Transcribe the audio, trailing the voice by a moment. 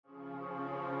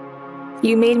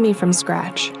You made me from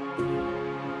scratch,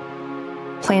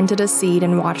 planted a seed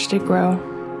and watched it grow,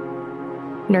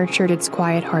 nurtured its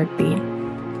quiet heartbeat,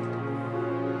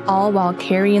 all while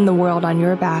carrying the world on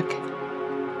your back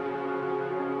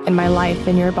and my life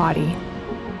in your body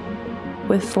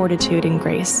with fortitude and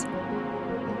grace.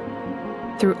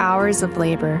 Through hours of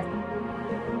labor,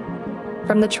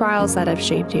 from the trials that have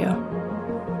shaped you.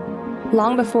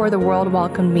 Long before the world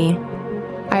welcomed me,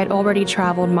 I had already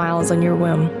traveled miles in your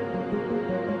womb,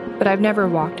 but I've never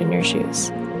walked in your shoes.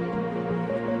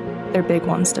 They're big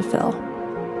ones to fill.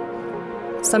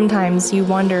 Sometimes you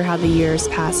wonder how the years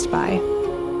passed by,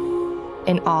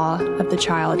 in awe of the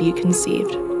child you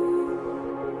conceived.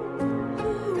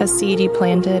 A seed you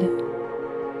planted,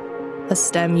 a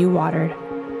stem you watered,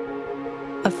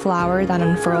 a flower that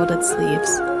unfurled its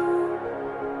leaves,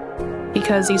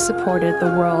 because you supported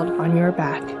the world on your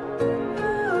back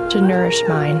to nourish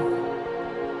mine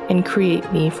and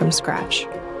create me from scratch.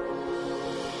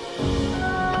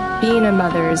 Being a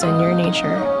mother is in your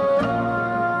nature.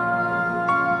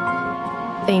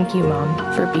 Thank you, Mom,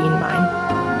 for being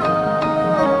mine.